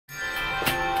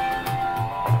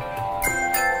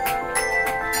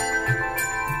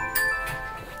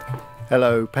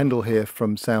Hello, Pendle here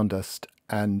from Soundust,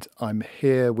 and I'm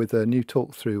here with a new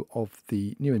talk through of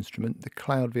the new instrument, the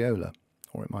Cloud Viola,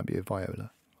 or it might be a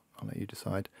Viola. I'll let you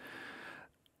decide.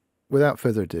 Without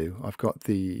further ado, I've got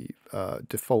the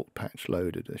default patch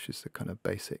loaded, which is the kind of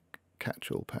basic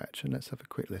catch-all patch, and let's have a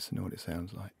quick listen to what it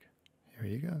sounds like. Here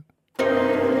you go.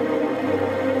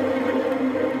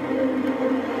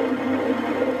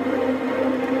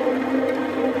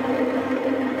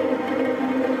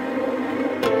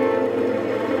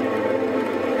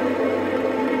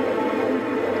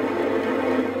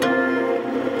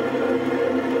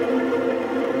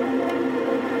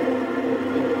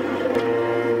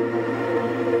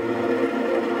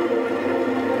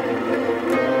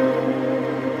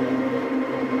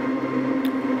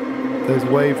 Those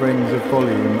waverings of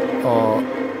volume are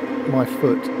my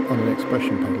foot on an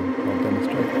expression pedal. I'll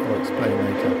demonstrate or explain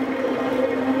later.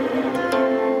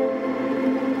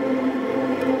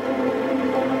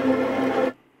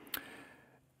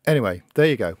 Anyway, there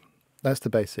you go. That's the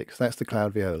basics. That's the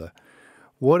Cloud Viola.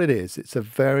 What it is, it's a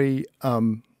very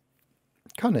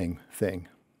cunning thing,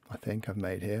 I think, I've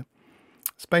made here.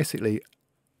 It's basically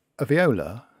a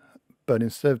viola, but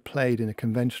instead of played in a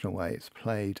conventional way, it's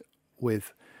played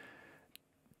with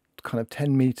kind of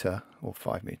 10 metre or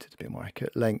 5 metre to be more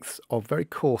accurate lengths of very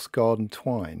coarse garden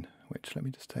twine, which, let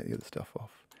me just take the other stuff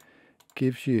off,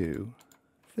 gives you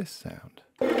this sound.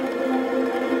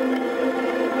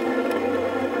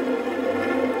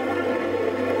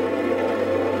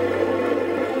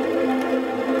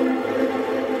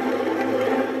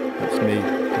 That's me in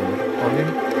the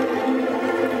volume,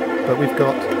 but we've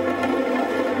got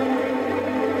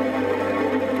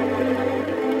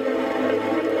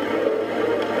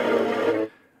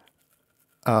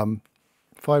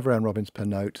five round robins per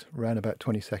note, around about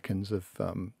 20 seconds of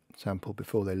sample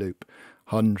before they loop,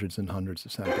 hundreds and hundreds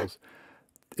of samples.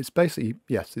 It's basically,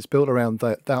 yes, it's built around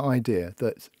that idea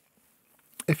that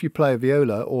if you play a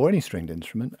viola or any stringed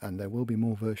instrument, and there will be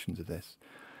more versions of this,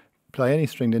 play any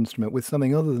stringed instrument with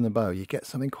something other than a bow, you get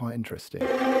something quite interesting.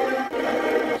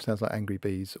 It sounds like Angry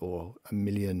Bees or a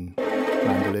million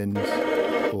mandolins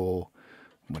or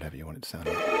whatever you want it to sound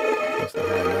like. That's the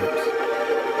high notes.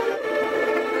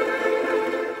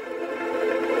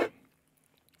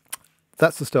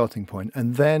 That's the starting point,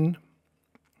 and then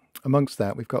amongst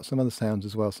that we've got some other sounds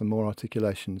as well, some more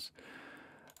articulations.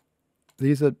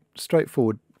 These are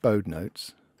straightforward bowed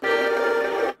notes,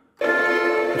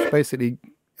 which basically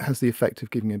has the effect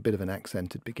of giving a bit of an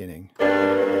accented beginning,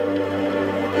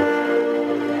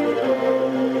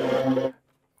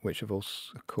 which of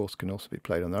course can also be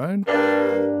played on their own.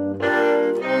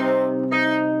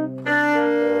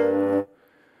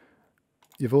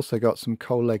 You've also got some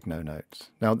col-legno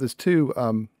notes. Now there's two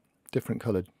different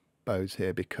coloured bows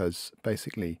here because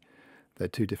basically they're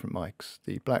two different mics.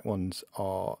 The black ones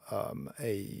are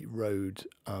a Rode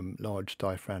large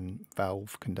diaphragm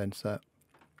valve condenser,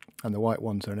 and the white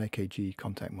ones are an AKG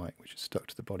Kontakt mic, which is stuck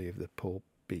to the body of the poor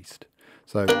beast.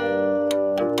 So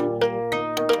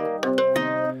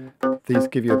these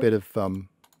give you a bit of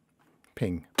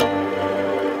ping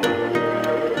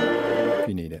if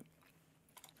you need it.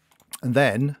 And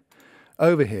then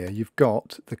over here you've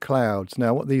got the clouds.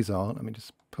 Now what these are, let me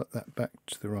just put that back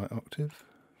to the right octave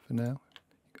for now.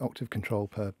 Octave control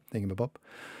per thingamabob.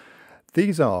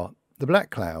 These are, the black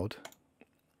cloud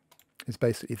is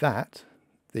basically that,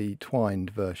 the twined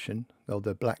version, or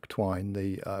the black twine,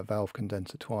 the valve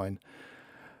condenser twine,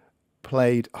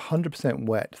 played 100%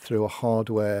 wet through a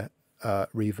hardware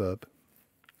reverb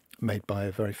made by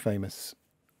a very famous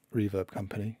reverb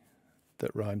company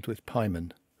that rhymed with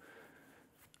Pyman.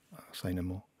 I'll say no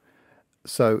more.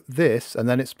 So this, and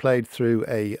then it's played through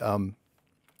a,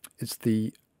 it's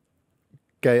the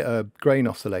grain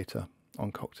oscillator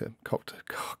on Kontakt. Got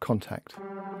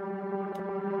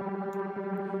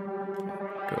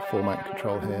a format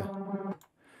control here.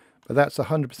 But that's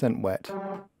 100% wet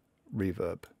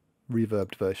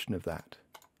reverbed version of that.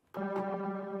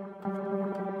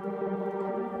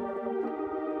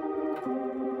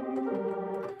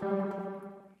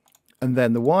 And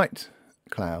then the white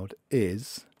cloud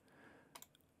is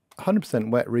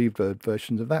 100% wet reverb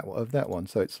versions of that one.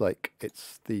 So it's like,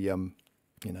 it's the you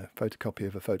know, photocopy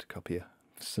of a photocopier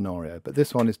scenario. But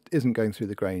this one isn't going through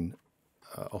the grain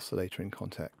oscillator in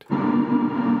Kontakt.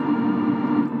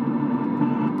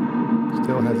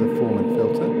 Still has a formant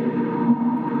filter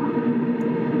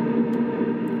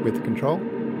with the control.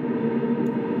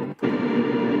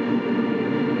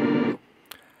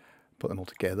 Put them all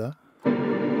together.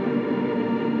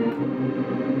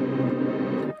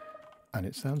 And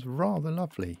it sounds rather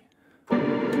lovely.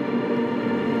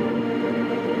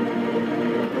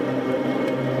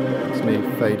 That's me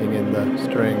fading in the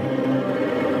string.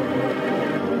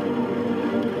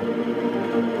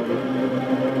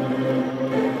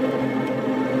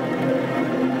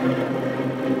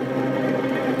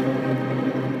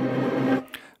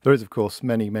 There is, of course,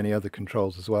 many other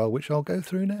controls as well, which I'll go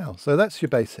through now. So that's your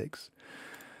basics.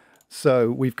 So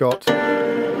we've got,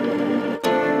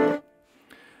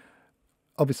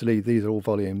 obviously these are all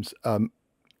volumes.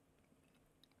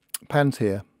 Pans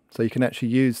here, so you can actually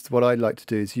use, what I like to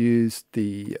do is use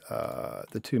the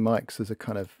two mics as a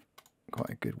kind of quite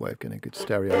a good way of getting a good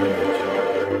stereo image.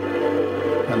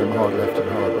 Pan them hard left and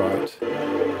hard right.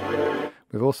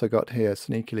 We've also got here,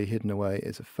 sneakily hidden away,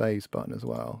 is a phase button as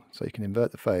well. So you can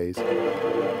invert the phase,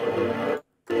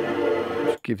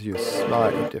 which gives you a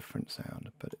slightly different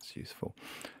sound, but it's useful.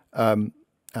 And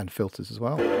filters as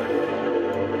well.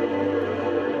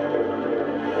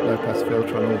 Low pass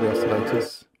filter on all the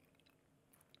oscillators.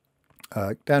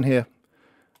 Down here,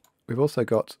 we've also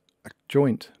got a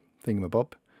joint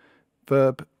thingamabob.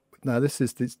 Verb, now this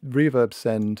is the reverb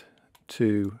send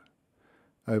to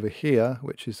over here,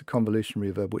 which is a convolution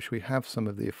reverb, which we have some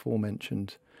of the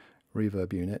aforementioned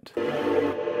reverb unit.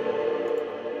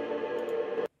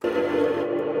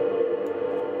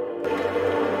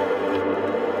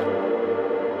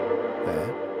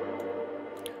 There.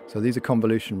 So these are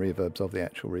convolution reverbs of the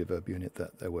actual reverb unit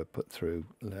that they were put through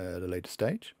the later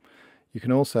stage. You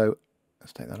can also,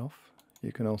 let's take that off,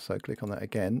 you can also click on that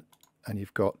again, and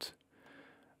you've got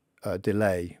a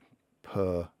delay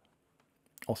per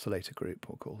oscillator group,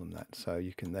 we'll call them that. So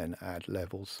you can then add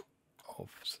levels of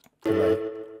delay.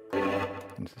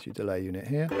 And this is your delay unit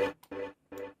here.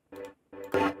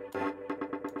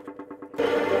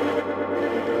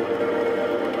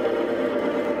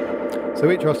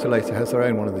 So each oscillator has their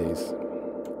own one of these,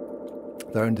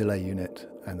 their own delay unit,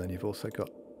 and then you've also got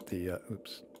the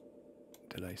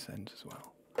delay send as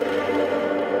well.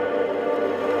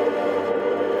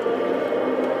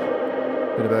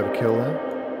 Bit of overkill there.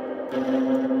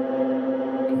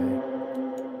 Okay.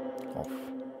 Off.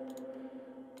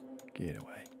 Geared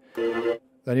away.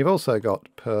 Then you've also got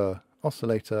per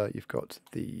oscillator, you've got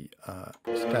the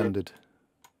standard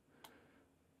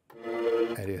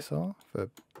ADSR for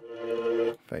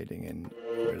fading in,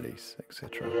 release,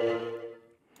 etc.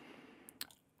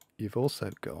 You've also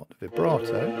got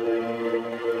vibrato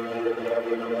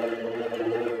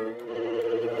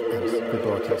and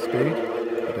vibrato speed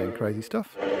for doing crazy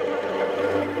stuff.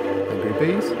 Angry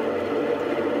bees,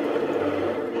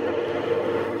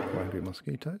 or angry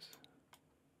mosquitoes,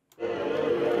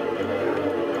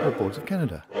 or Boards of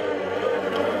Canada.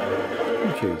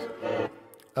 You choose.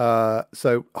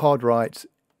 So hard right,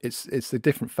 it's a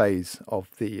different phase of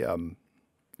the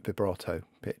vibrato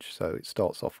pitch. So it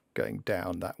starts off going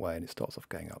down that way and it starts off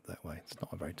going up that way. It's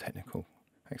not a very technical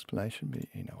explanation, but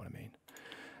you know what I mean.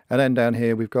 And then down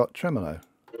here we've got tremolo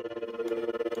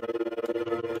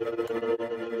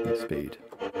and speed.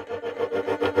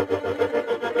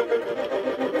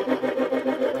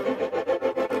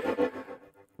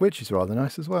 Which is rather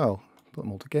nice as well. Put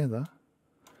them all together.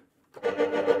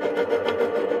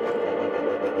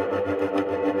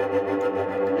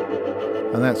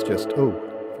 And that's just, oh,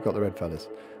 forgot the red fellas.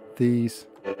 These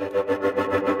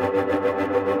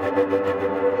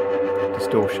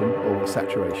distortion or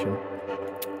saturation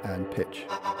and pitch.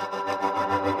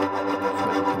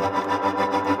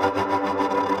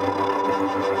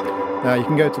 Now you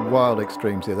can go to wild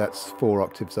extremes here, that's 4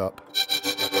 octaves up,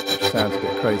 which sounds a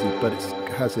bit crazy, but it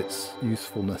has its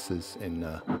usefulnesses in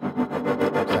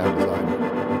sound design.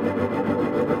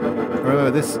 Remember,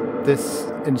 this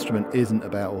instrument isn't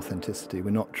about authenticity.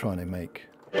 We're not trying to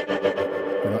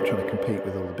compete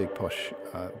with all the big posh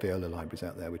viola libraries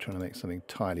out there. We're trying to make something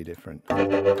entirely different. By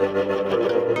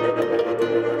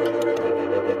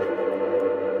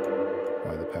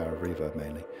the power of reverb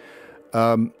mainly.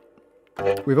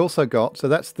 We've also got, so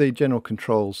that's the general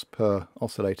controls per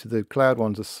oscillator. The cloud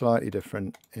ones are slightly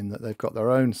different in that they've got their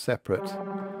own separate,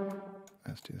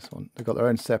 let's do this one, they've got their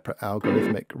own separate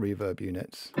algorithmic reverb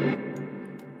units,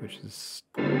 which is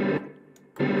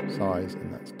size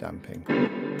and that's damping.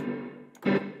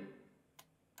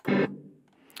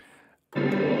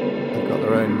 They've got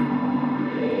their own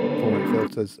formant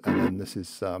filters, and then this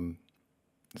is the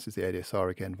ADSR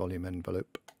again, volume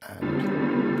envelope. And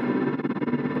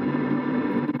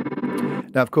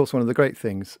now, of course, one of the great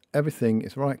things, everything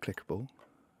is right-clickable.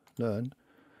 Learn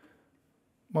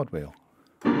mod wheel.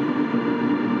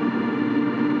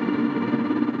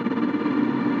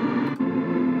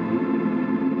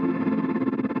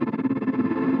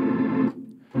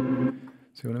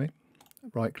 See what I mean?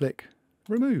 Right-click,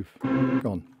 remove,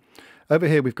 gone. Over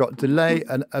here we've got delay,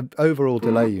 an overall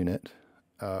delay unit,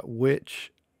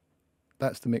 which,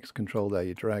 that's the mix control there.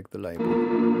 You drag the label.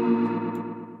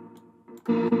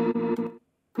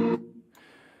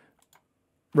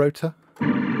 Rotor.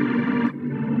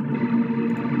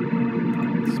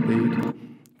 Speed.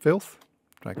 Filth.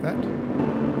 Drag that.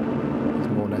 There's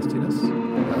more nastiness.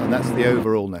 And that's the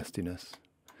overall nastiness.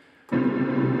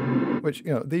 Which,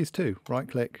 you know, these two. Right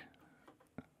click.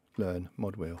 Learn.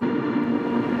 Mod wheel.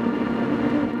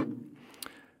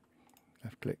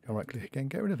 Left click, or right click again,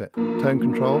 get rid of it. Tone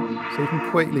control, so you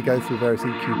can quickly go through various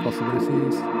EQ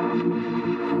possibilities.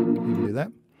 You can do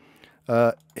that.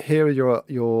 Here are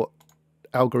your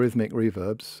algorithmic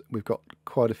reverbs. We've got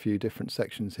quite a few different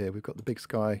sections here. We've got the Big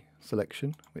Sky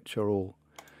selection, which are all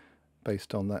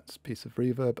based on that piece of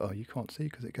reverb. Oh, you can't see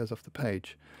because it goes off the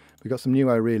page. We've got some new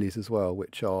O'Reillys as well,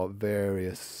 which are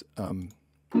various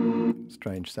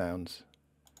strange sounds,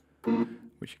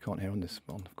 which you can't hear on this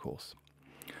one, of course.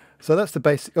 So that's the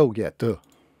basic. Oh yeah, duh.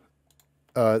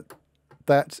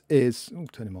 That is. Oh,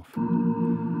 turn him off.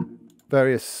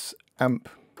 Various amp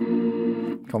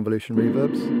convolution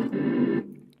reverbs,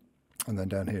 and then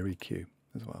down here EQ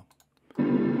as well.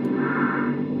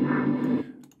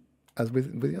 As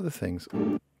with the other things,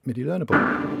 MIDI learnable.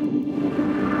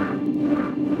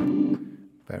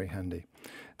 Very handy.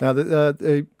 Now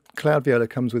the Cloud Viola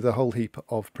comes with a whole heap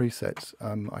of presets.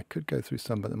 I could go through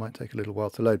some, but they might take a little while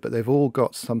to load. But they've all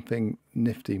got something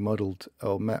nifty modelled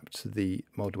or mapped to the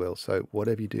mod wheel. So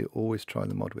whatever you do, always try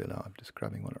the mod wheel out. I'm just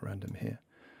grabbing one at random here.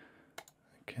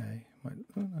 Okay, oh,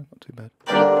 no, not too bad.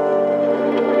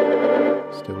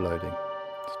 Still loading,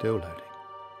 still loading,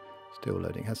 still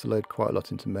loading. It has to load quite a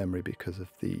lot into memory because of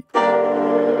the...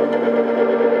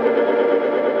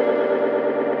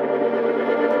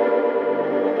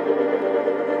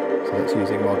 So that's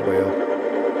using mod wheel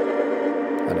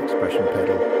and expression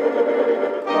pedal.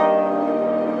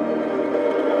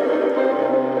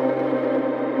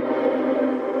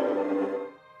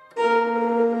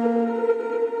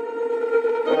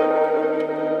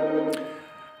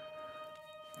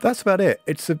 That's about it.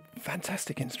 It's a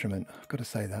fantastic instrument, I've got to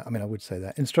say that. I mean, I would say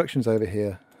that. Instructions over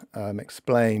here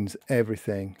explains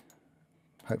everything,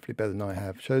 hopefully better than I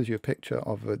have. Shows you a picture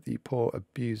of the poor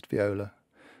abused viola.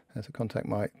 There's a Kontakt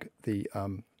mic, the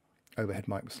overhead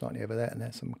mic was slightly over there, and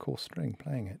there's some coarse string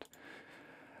playing it.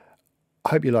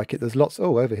 I hope you like it. There's lots,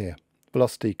 oh, over here.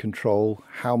 Velocity control,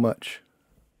 how much,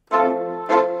 how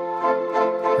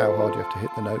hard you have to hit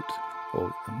the note,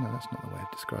 or, no, that's not the way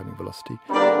of describing velocity.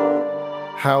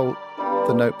 How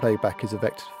the note playback is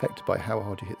affected by how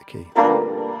hard you hit the key.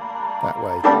 That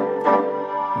way,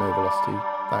 no velocity.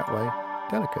 That way,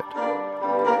 delicate.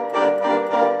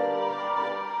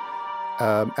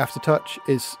 Aftertouch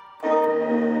is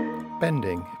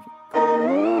bending.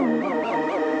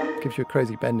 Gives you a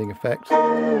crazy bending effect.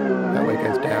 That way it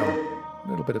goes down. A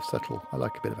little bit of subtle. I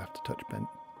like a bit of aftertouch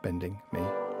bending, me.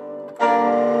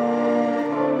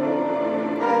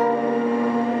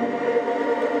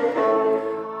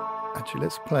 Actually,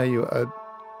 let's play you a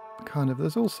kind of,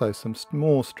 there's also some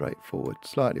more straightforward,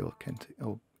 slightly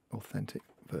authentic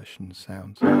version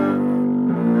sounds.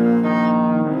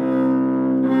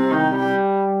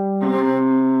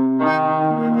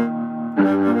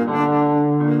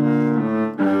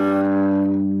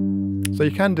 So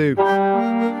you can do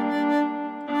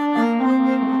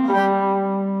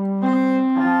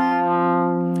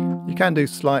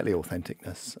slightly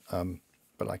authenticness,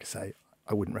 but like I say,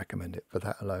 I wouldn't recommend it for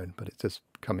that alone, but it's just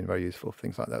coming very useful for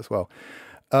things like that as well.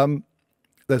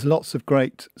 There's lots of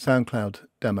great SoundCloud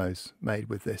demos made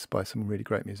with this by some really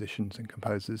great musicians and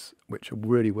composers, which are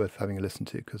really worth having a listen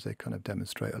to because they kind of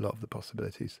demonstrate a lot of the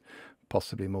possibilities,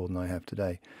 possibly more than I have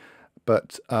today.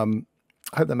 But I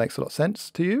hope that makes a lot of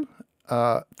sense to you.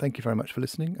 Thank you very much for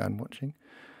listening and watching,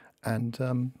 and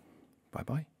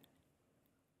bye-bye.